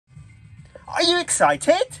Are you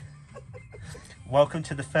excited? Welcome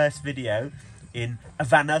to the first video in a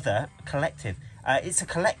Vanother collective. It's a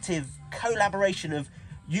collective collaboration of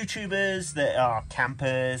YouTubers that are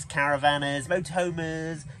campers, caravanners,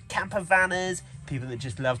 motorhomers, campervanners, people that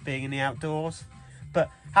just love being in the outdoors. But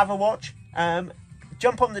have a watch.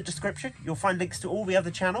 Jump on the description. You'll find links to all the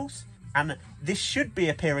other channels. And this should be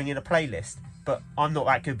appearing in a playlist. But I'm not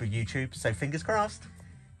that good with YouTube, so fingers crossed.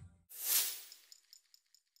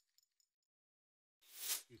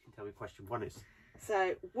 You can tell me question one is.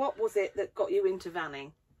 So, what was it that got you into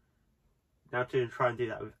vanning? Now to try and do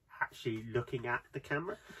that with actually looking at the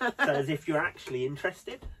camera. So as if you're actually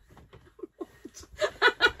interested.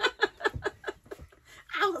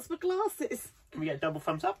 Ow, that's my glasses. Can we get a double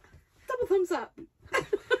thumbs up? Double thumbs up.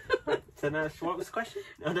 Right, so now, what was the question?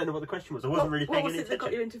 I don't know what the question was. I wasn't really paying any attention. What was it that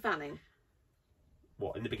got you into vanning?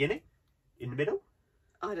 What, in the beginning? In the middle?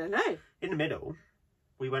 I don't know. In the middle,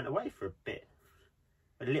 we went away for a bit.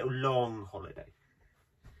 A little long holiday.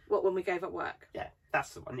 What, when we gave up work? Yeah,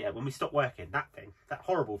 that's the one. Yeah, when we stopped working, that thing, that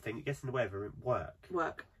horrible thing that gets in the way of work.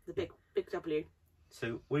 Work, the big W.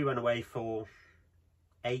 So we went away for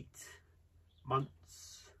 8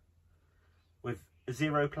 months with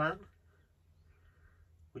zero plan.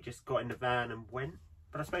 We just got in the van and went.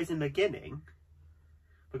 But I suppose in the beginning,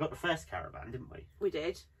 we got the first caravan, didn't we? We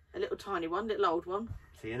did. A little tiny one, little old one.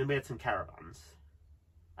 See, and then we had some caravans.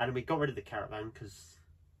 And then we got rid of the caravan because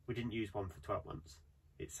we didn't use one for 12 months.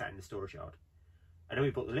 It sat in the storage yard. And then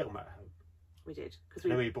we bought the little motorhome. We did.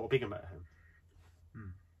 Then we bought a bigger motorhome.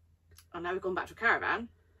 And now we've gone back to a caravan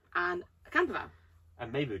and a campervan.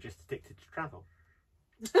 And maybe we're just addicted to travel.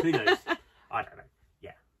 Who knows? I don't know.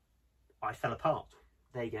 Yeah. I fell apart.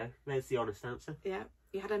 There you go. There's the honest answer. Yeah.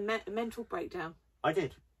 You had a mental breakdown. I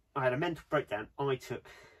did. I had a mental breakdown. I took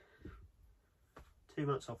 2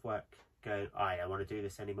 months off work going, I don't want to do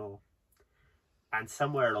this anymore. And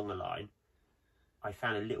somewhere along the line, I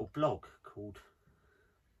found a little blog called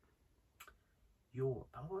Europe.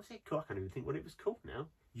 Oh, what was it called? I can't even think what it was called now.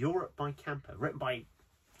 Europe by Camper, written by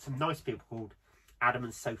some nice people called Adam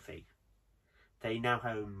and Sophie. They now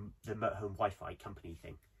own the Motorhome Wi-Fi company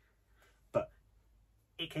thing. But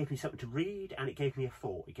it gave me something to read, and it gave me a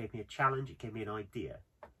thought. It gave me a challenge. It gave me an idea.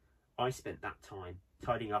 I spent that time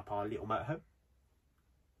tidying up our little motorhome.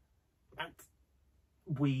 And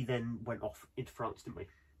we then went off into France, didn't we?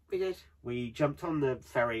 We did. We jumped on the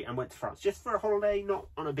ferry and went to France just for a holiday, not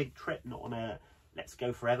on a big trip, not on a let's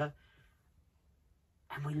go forever.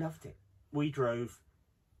 And we loved it. We drove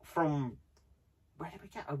from, where did we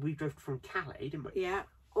get? We drove from Calais, didn't we? Yeah,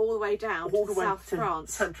 all the way down all to the way South to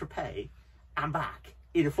France. Saint-Tropez and back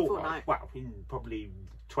in a fortnight. Well, in probably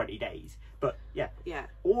 20 days. But yeah,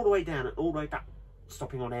 all the way down and all the way back,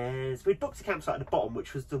 stopping on airs. We booked a campsite at the bottom,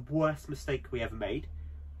 which was the worst mistake we ever made,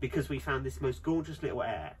 because we found this most gorgeous little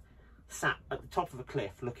air sat at the top of a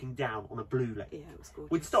cliff looking down on a blue lake. Yeah, it was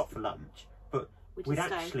gorgeous. We'd stopped for lunch, but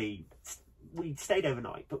we'd stayed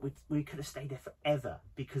overnight, but we could have stayed there forever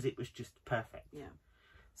because it was just perfect. Yeah.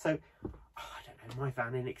 So, I don't know, my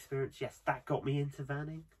vanning experience, yes, that got me into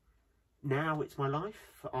vanning. Now it's my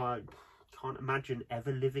life. I can't imagine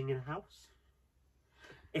ever living in a house.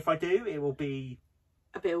 If I do, it will be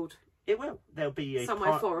a build. It will. There'll be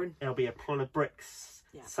somewhere foreign. There'll be a pile of bricks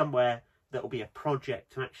somewhere that will be a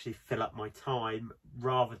project to actually fill up my time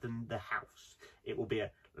rather than the house. It will be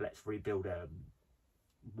a let's rebuild a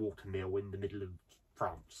water mill in the middle of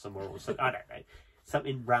France somewhere or something. I don't know.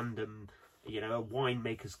 Something random, you know, a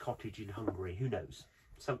winemaker's cottage in Hungary. Who knows?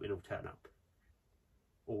 Something will turn up.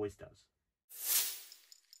 Always does.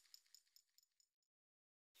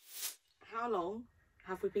 How long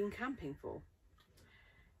have we been camping for?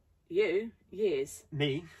 You, years.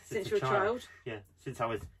 Me, since you were a child. Yeah, since I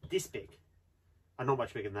was this big. I'm not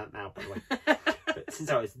much bigger than that now, by the way. But since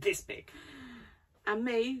I was this big. And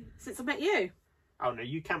me, since I met you. Oh no,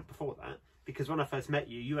 you camped before that. Because when I first met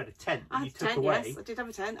you, you had a tent that you took took away. Yes, I did have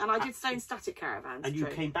a tent. And I did stay in static caravans. And you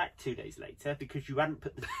came back 2 days later because you hadn't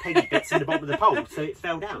put the painted bits in the bottom of the pole, so it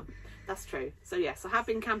fell down. That's true. So yes, I have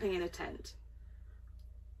been camping in a tent.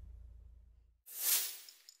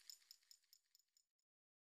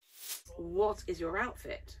 What is your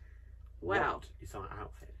outfit? Well, what is our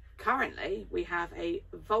outfit? Currently, we have a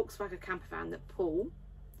Volkswagen campervan that Paul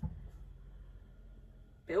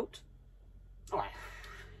built. Oh,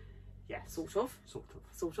 yes. Sort of. Sort of.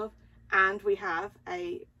 Sort of. And we have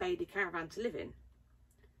a Bailey caravan to live in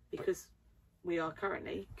because we are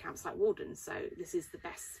currently campsite wardens. So this is the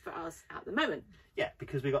best for us at the moment. Yeah,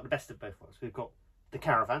 because we've got the best of both worlds. We've got the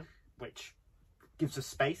caravan, which gives us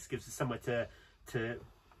space, gives us somewhere to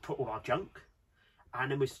put all our junk. And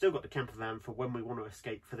then we've still got the camper van for when we want to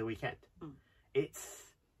escape for the weekend. it's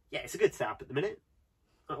a good setup at the minute.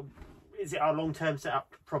 Is it our long-term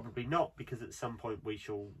setup? Probably not, because at some point we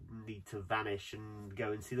shall need to vanish and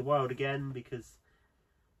go and see the world again, because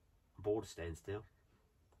I'm bored of staying still.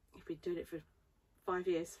 You've been doing it for 5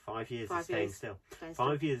 years. 5 years of staying still. Staying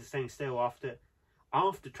 5 years of staying still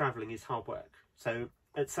after travelling is hard work. So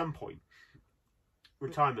at some point,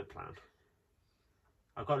 retirement plan.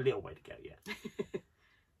 I've got a little way to go yet.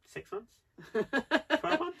 6 months?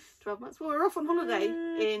 12 months? 12 months. Well, we're off on holiday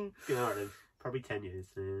in... Probably 10 years.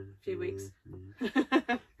 A few weeks.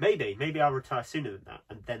 Maybe I'll retire sooner than that,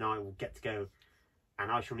 and then I will get to go,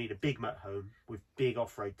 and I shall need a big motorhome with big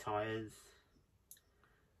off-road tyres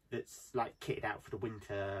that's like kitted out for the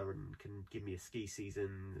winter and can give me a ski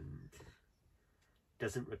season and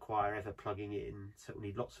doesn't require ever plugging in, so it'll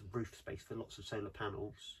need lots of roof space for lots of solar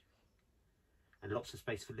panels and lots of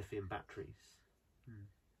space for lithium batteries.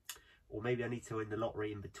 Or maybe I need to win the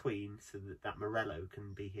lottery in between so that Morello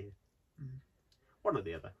can be here. One or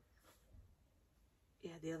the other.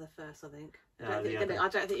 Yeah, the other first, I think. I don't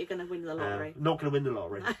think you're going to win the lottery. Not going to win the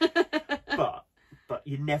lottery. but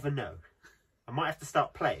you never know. I might have to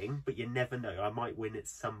start playing, but you never know. I might win at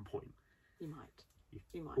some point. You might.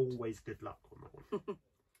 You might. Always good luck on that one.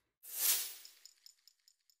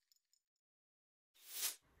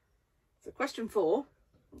 So question 4.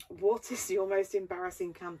 What is your most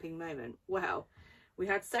embarrassing camping moment? Well, we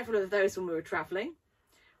had several of those when we were travelling.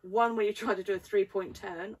 One where you tried to do a 3-point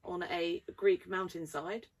turn on a Greek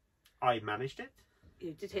mountainside. I managed it.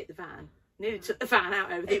 You did hit the van. Nearly took the van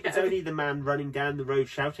out over the... It was only the man running down the road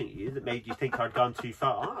shouting at you that made you think I'd gone too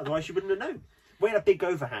far. Otherwise you wouldn't have known. We had a big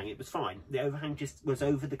overhang. It was fine. The overhang just was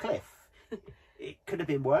over the cliff. It could have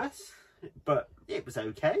been worse, but it was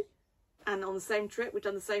okay. And on the same trip, we'd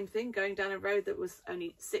done the same thing, going down a road that was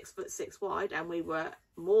only 6'6" wide, and we were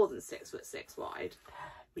more than 6'6" wide.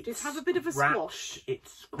 We did have a bit of a squash. It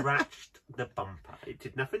scratched the bumper. It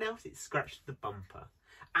did nothing else. It scratched the bumper.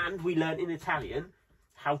 And we learned in Italian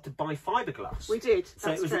how to buy fiberglass. We did.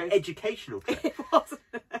 So it was an educational trip. It was.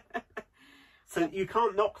 So you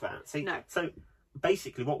can't knock that. So, no. So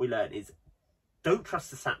basically what we learned is don't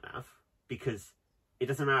trust the sat-nav, because it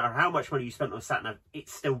doesn't matter how much money you spent on a sat-nav,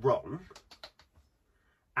 it's still wrong.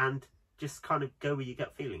 And just kind of go with your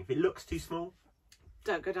gut feeling. If it looks too small,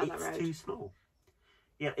 don't go down that road. It's too small.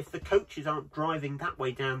 Yeah, if the coaches aren't driving that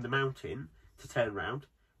way down the mountain to turn around,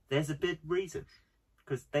 there's a big reason.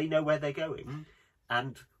 Because they know where they're going.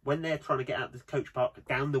 And when they're trying to get out of the coach park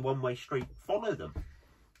down the one-way street, follow them.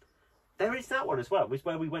 There is that one as well. It was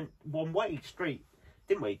where we went one-way street,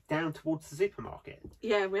 didn't we? Down towards the supermarket.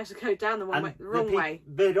 Yeah, we had to go down the wrong way.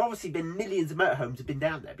 There'd obviously been millions of motorhomes have been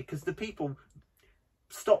down there, because the people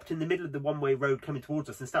stopped in the middle of the one-way road coming towards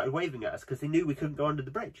us and started waving at us because they knew we couldn't go under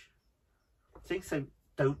the bridge. See, so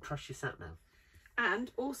don't trust your sat-nav.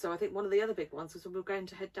 And also, I think one of the other big ones was when we were going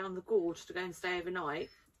to head down the gorge to go and stay overnight.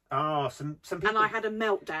 Ah, some people... And I had a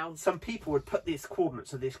meltdown. Some people would put these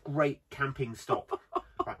coordinates of this great camping stop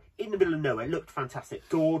right, in the middle of nowhere. It looked fantastic.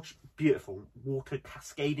 Gorge, beautiful. Water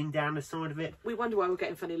cascading down the side of it. We wonder why we were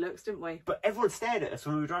getting funny looks, didn't we? But everyone stared at us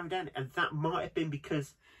when we were driving down it, and that might have been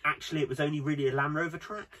because actually it was only really a Land Rover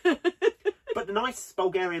track. But the nice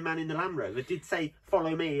Bulgarian man in the Land Rover did say,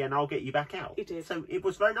 follow me and I'll get you back out. He did. So it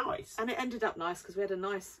was very nice. And it ended up nice because we had a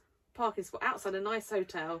nice parking spot outside a nice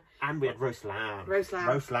hotel. And we had roast lamb. Roast lamb.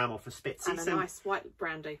 Roast lamb off a Spitzy. And a nice white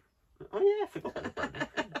brandy. Oh yeah, I forgot that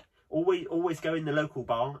brandy. Always go in the local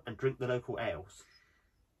bar and drink the local ales.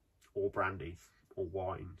 Or brandies. Or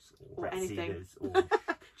wines. Or red cedars. Or...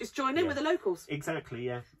 Just join in with the locals. Exactly,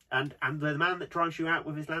 yeah. And the man that drives you out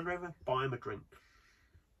with his Land Rover, buy him a drink.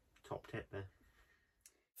 Top tip there.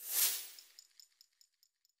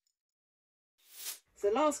 So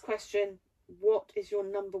last question, what is your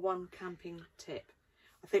 #1 camping tip?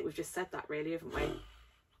 I think we've just said that really, haven't we?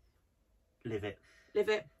 Live it. Live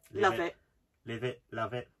it. Love it. Live it.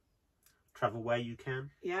 Love it. Travel where you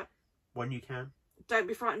can. Yeah. When you can. Don't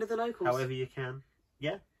be frightened of the locals. However you can.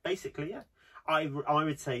 Yeah, basically, yeah. I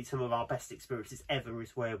would say some of our best experiences ever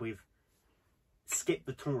is where we've skipped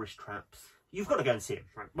the tourist traps. You've got to go and see them.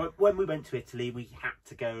 Right? When we went to Italy, we had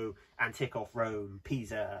to go and tick off Rome,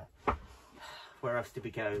 Pisa. Where else did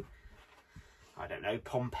we go? I don't know,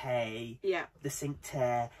 Pompeii. Yeah. The Cinque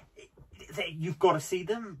Terre. You've got to see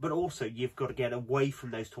them, but also you've got to get away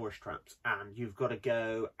from those tourist traps and you've got to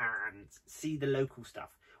go and see the local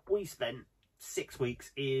stuff. We spent 6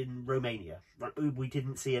 weeks in Romania. Right? We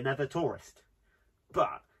didn't see another tourist,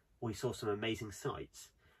 but we saw some amazing sights.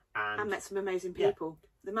 And met some amazing people.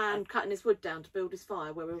 The man cutting his wood down to build his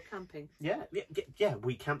fire where we were camping. Yeah.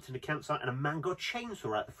 We camped in a campsite and a man got a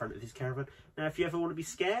chainsaw out the front of his caravan. Now, if you ever want to be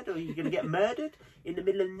scared or you're going to get murdered in the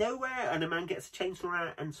middle of nowhere and a man gets a chainsaw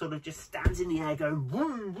out and sort of just stands in the air going,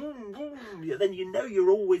 vroom, vroom, vroom, then you know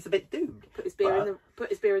you're always a bit doomed. Put his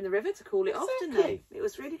beer in the river to cool it off, didn't he? It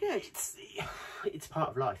was really good. It's part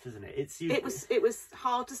of life, isn't it? It was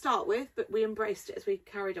hard to start with, but we embraced it as we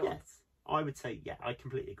carried on. Yes, I would say, yeah, I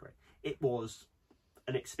completely agree. It was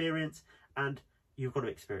an experience, and you've got to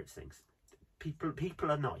experience things.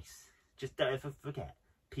 People are nice. Just don't ever forget,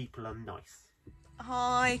 people are nice.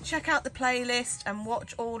 Hi, check out the playlist and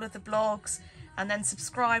watch all of the vlogs, and then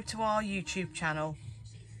subscribe to our YouTube channel.